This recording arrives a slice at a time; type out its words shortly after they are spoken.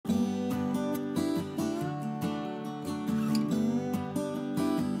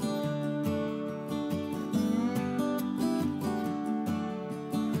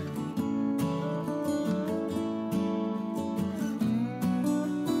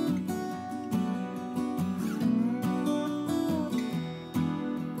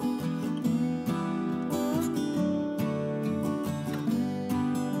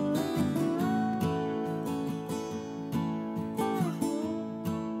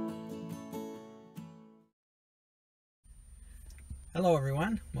Hello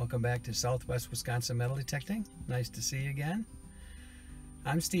everyone, welcome back to Southwest Wisconsin Metal Detecting. Nice to see you again.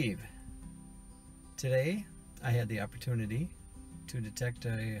 I'm Steve. Today I had the opportunity to detect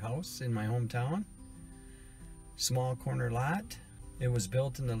a house in my hometown. Small corner lot. It was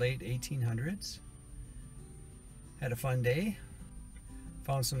built in the late 1800s. Had a fun day.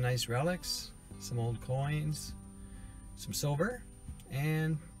 Found some nice relics, some old coins, some silver,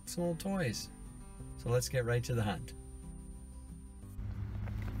 and some old toys. So let's get right to the hunt.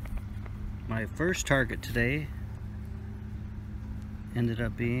 My first target today ended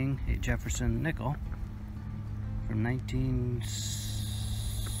up being a Jefferson nickel from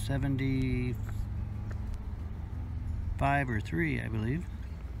 1975 or 3, I believe.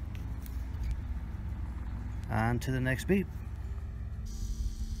 On to the next beep.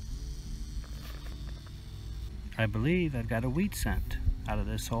 I believe I've got a wheat cent out of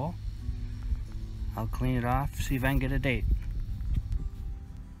this hole. I'll clean it off, see if I can get a date.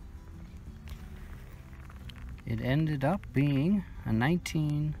 It ended up being a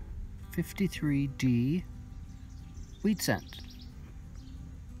 1953 D wheat cent.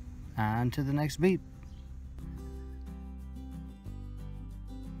 On to the next beep.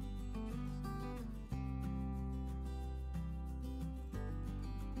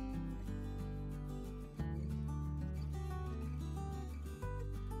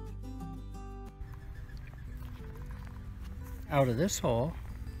 Out of this hole,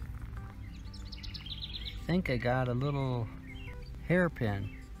 I think I got a little hairpin.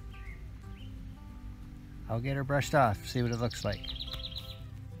 I'll get her brushed off, see what it looks like.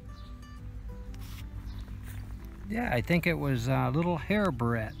 Yeah, I think it was a little hair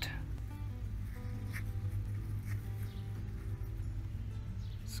barrette.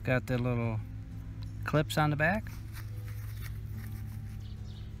 It's got the little clips on the back.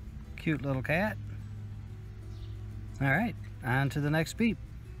 Cute little cat. All right, on to the next beep.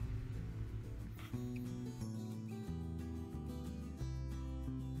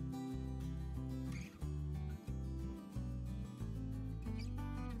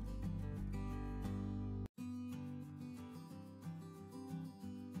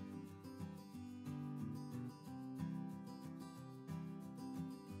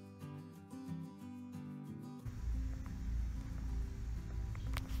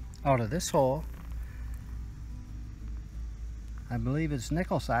 Out of this hole, I believe it's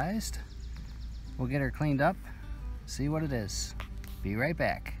nickel sized. We'll get her cleaned up, see what it is. Be right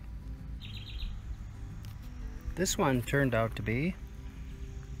back. This one turned out to be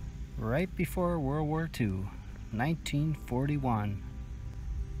right before World War II, 1941,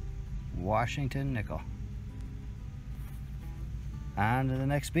 Washington nickel. On to the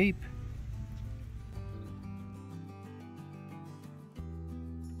next beep.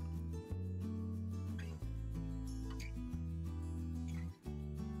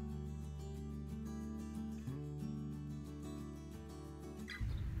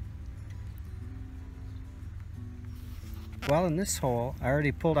 Well, in this hole, I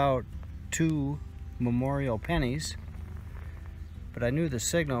already pulled out 2 memorial pennies, but I knew the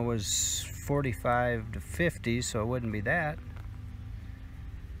signal was 45 to 50, so it wouldn't be that.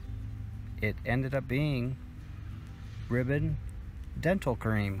 It ended up being ribbon dental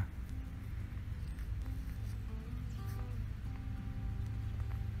cream.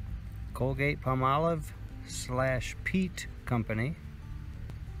 Colgate-Palmolive / Pete Company,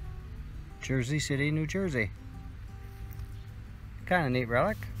 Jersey City, New Jersey. Kind of neat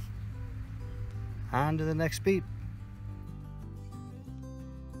relic. On to the next beep.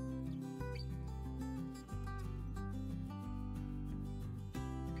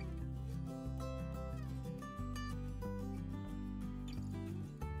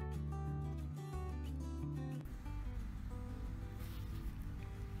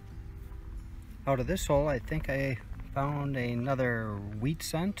 Out of this hole, I think I found another wheat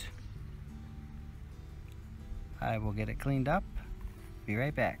cent. I will get it cleaned up. Be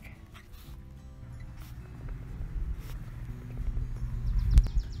right back.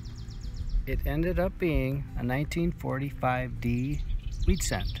 It ended up being a 1945 D wheat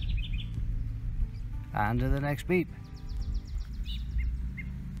cent. On to the next beep.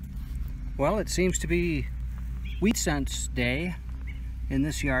 Well, it seems to be wheat cents day in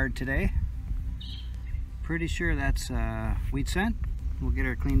this yard today. Pretty sure that's a wheat cent. We'll get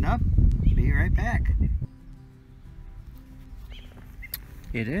her cleaned up. Be right back.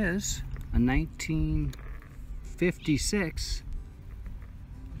 It is a 1956,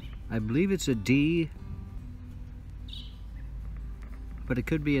 I believe it's a D, but it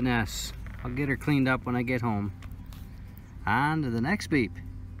could be an S. I'll get her cleaned up when I get home. On to the next beep.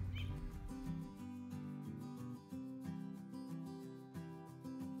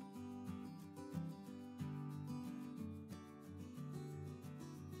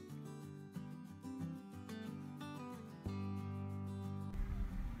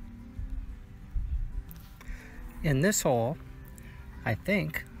 In this hole, I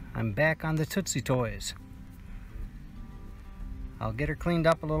think I'm back on the Tootsie Toys. I'll get her cleaned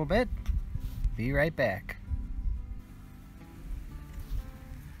up a little bit. Be right back.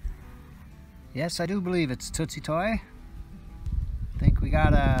 Yes, I do believe it's a Tootsie Toy. I think we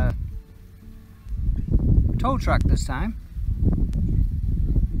got a tow truck this time.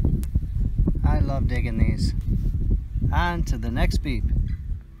 I love digging these. On to the next beep.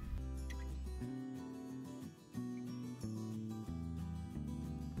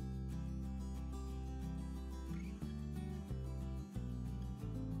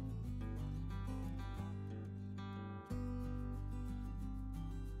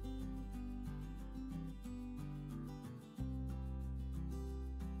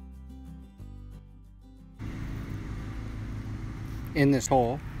 In this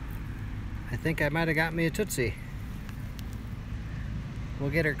hole, I think I might have got me a Tootsie. We'll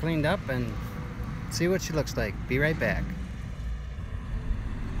get her cleaned up and see what she looks like. Be right back.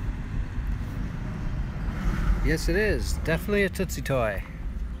 Yes, it is. Definitely a Tootsie Toy.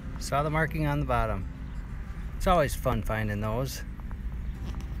 Saw the marking on the bottom. It's always fun finding those.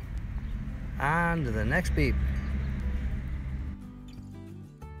 On to the next beep.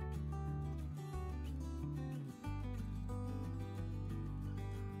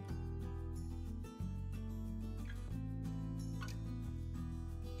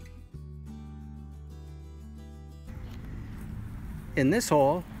 In this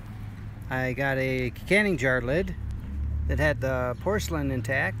hole, I got a canning jar lid that had the porcelain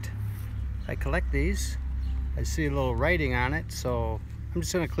intact. I collect these. I see a little writing on it, so I'm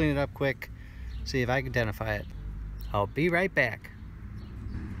just going to clean it up quick, see if I can identify it. I'll be right back.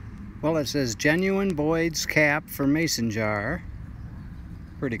 Well, it says Genuine Boyd's Cap for Mason Jar.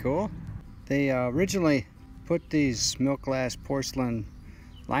 Pretty cool. They originally put these milk glass porcelain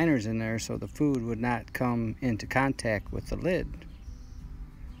liners in there so the food would not come into contact with the lid.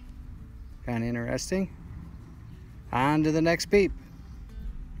 Kind of interesting. On to the next beep.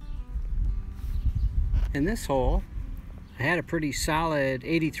 In this hole, I had a pretty solid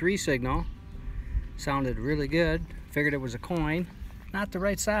 83 signal. Sounded really good. Figured it was a coin. Not the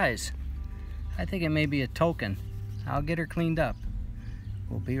right size. I think it may be a token. I'll get her cleaned up.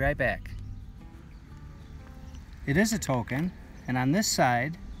 We'll be right back. It is a token, and on this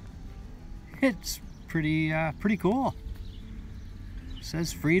side, it's pretty cool. It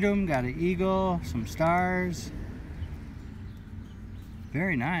says freedom, got an eagle, some stars.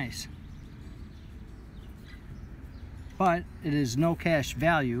 Very nice. But it is no cash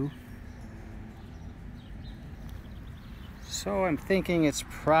value. So I'm thinking it's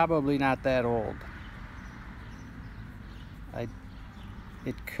probably not that old.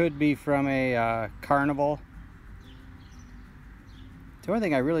 It could be from a carnival. The only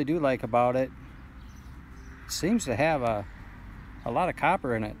thing I really do like about it, it seems to have a lot of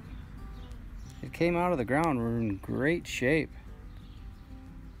copper in it. It came out of the ground in great shape.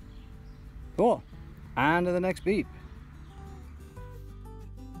 Cool. On to the next beep.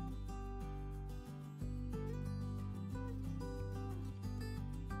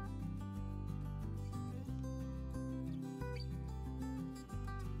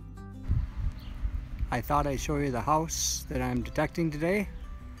 I thought I'd show you the house that I'm detecting today.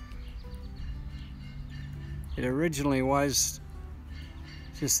 It originally was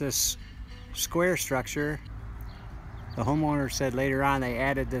just this square structure. The homeowner said later on they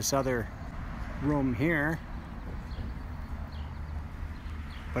added this other room here.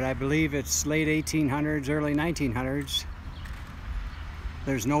 But I believe it's late 1800s, early 1900s.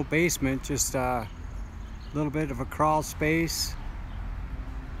 There's no basement, just a little bit of a crawl space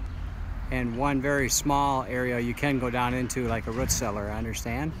and one very small area you can go down into, like a root cellar, I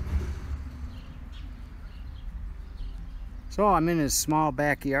understand. So I'm in his small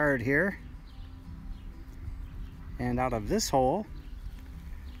backyard here, and out of this hole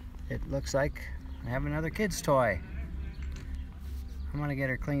it looks like I have another kid's toy. I'm gonna get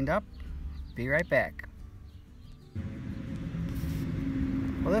her cleaned up. Be right back.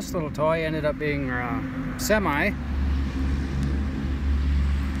 Well, this little toy ended up being semi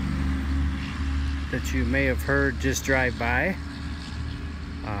that you may have heard just drive by.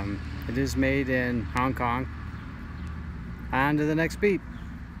 It is made in Hong Kong. On to the next beep.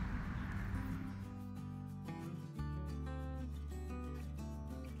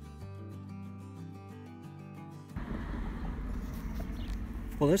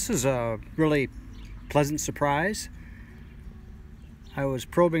 Well, this is a really pleasant surprise. I was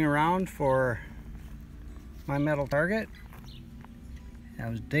probing around for my metal target. I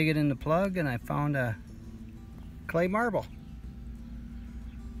was digging in the plug and I found a clay marble.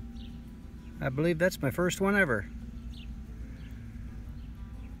 I believe that's my first one ever.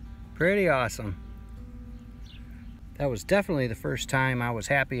 Pretty awesome. That was definitely the first time I was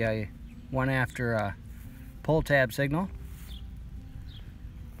happy I went after a pull tab signal,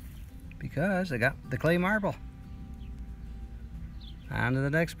 because I got the clay marble. On to the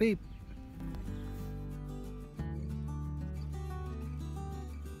next beep.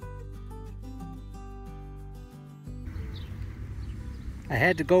 I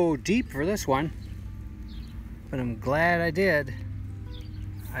had to go deep for this one, but I'm glad I did.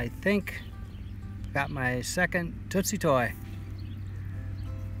 I think I got my second Tootsie toy.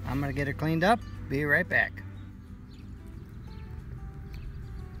 I'm gonna get her cleaned up, be right back.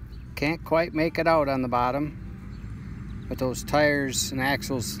 Can't quite make it out on the bottom, but those tires and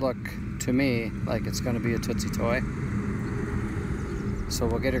axles look to me like it's gonna be a Tootsie toy. So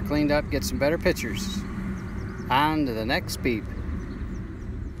we'll get her cleaned up, get some better pictures. On to the next beep.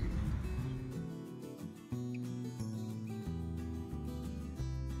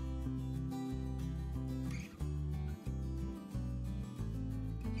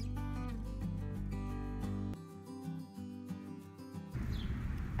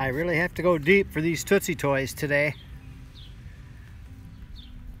 I really have to go deep for these Tootsie toys today.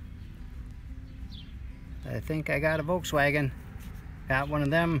 I think I got a Volkswagen. Got one of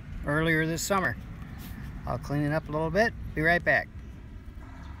them earlier this summer. I'll clean it up a little bit, be right back.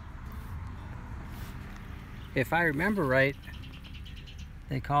 If I remember right,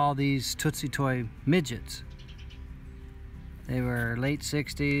 they call these Tootsie toy midgets. They were late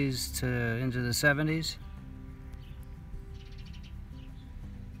 60s to into the 70s.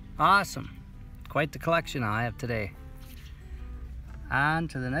 Awesome. Quite the collection I have today. On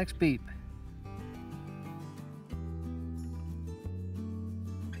to the next beep.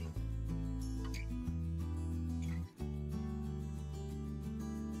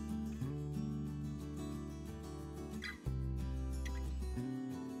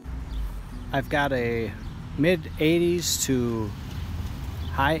 I've got a mid 80s to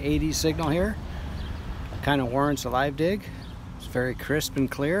high 80s signal here. Kind of warrants a live dig. It's very crisp and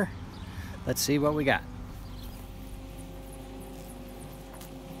clear. Let's see what we got.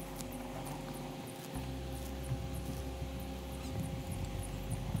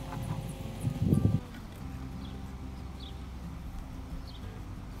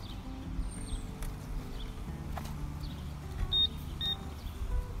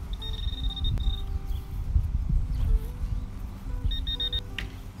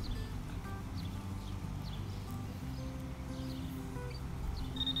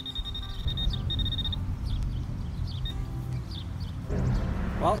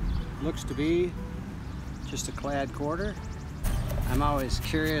 Well, looks to be just a clad quarter. I'm always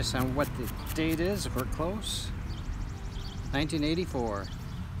curious on what the date is if we're close. 1984.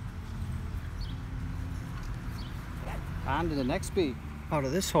 On to the next beat. Out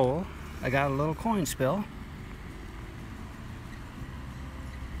of this hole, I got a little coin spill.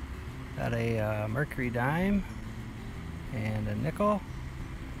 Got a mercury dime and a nickel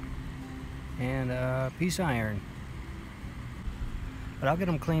and a piece of iron. But I'll get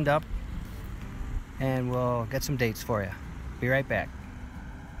them cleaned up and we'll get some dates for you. Be right back.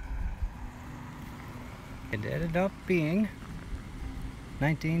 It ended up being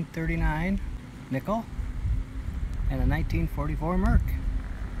 1939 nickel and a 1944 merc.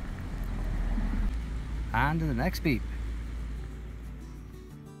 On to the next beep.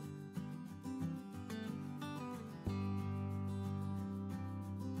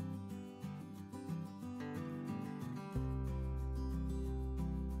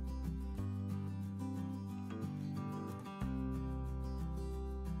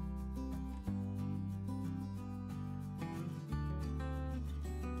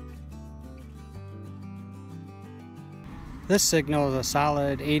 This signal is a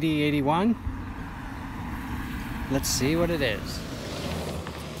solid 80-81. Let's see what it is.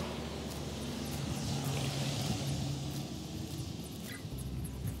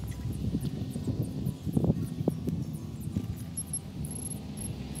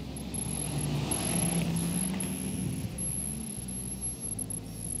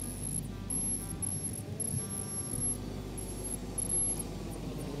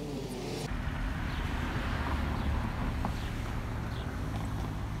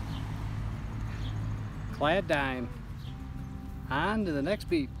 Clad dime. On to the next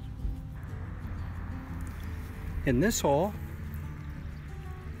beat. In this hole,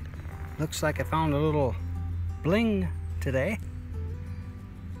 looks like I found a little bling today.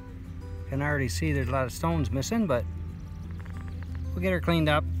 Can already see there's a lot of stones missing, but we'll get her cleaned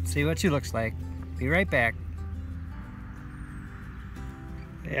up, see what she looks like. Be right back.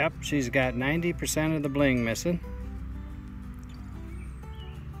 Yep, she's got 90% of the bling missing.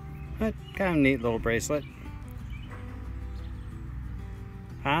 But kind of neat little bracelet.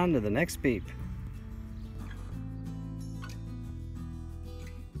 On to the next beep.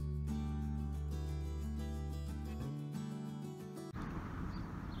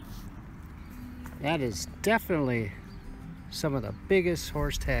 That is definitely some of the biggest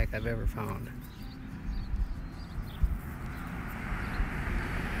horse tack I've ever found.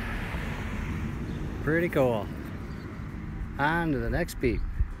 Pretty cool. On to the next beep.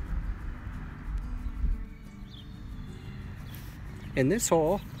 In this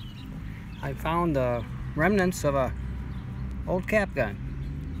hole, I found the remnants of a old cap gun.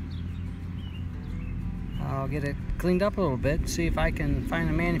 I'll get it cleaned up a little bit, see if I can find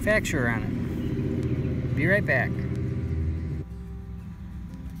a manufacturer on it. Be right back.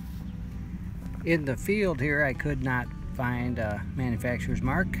 In the field here, I could not find a manufacturer's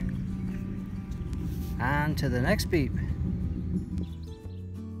mark. On to the next beep.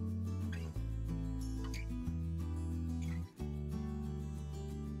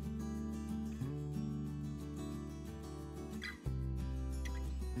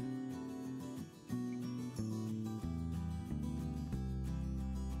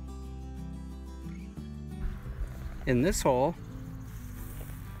 In this hole,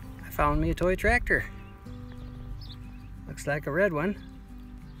 I found me a toy tractor. Looks like a red one.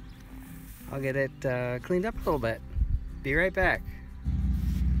 I'll get it cleaned up a little bit. Be right back.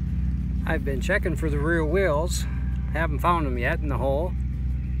 I've been checking for the rear wheels. Haven't found them yet in the hole,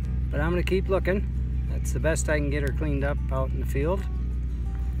 but I'm gonna keep looking. That's the best I can get her cleaned up out in the field.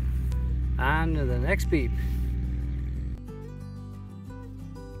 On to the next beep.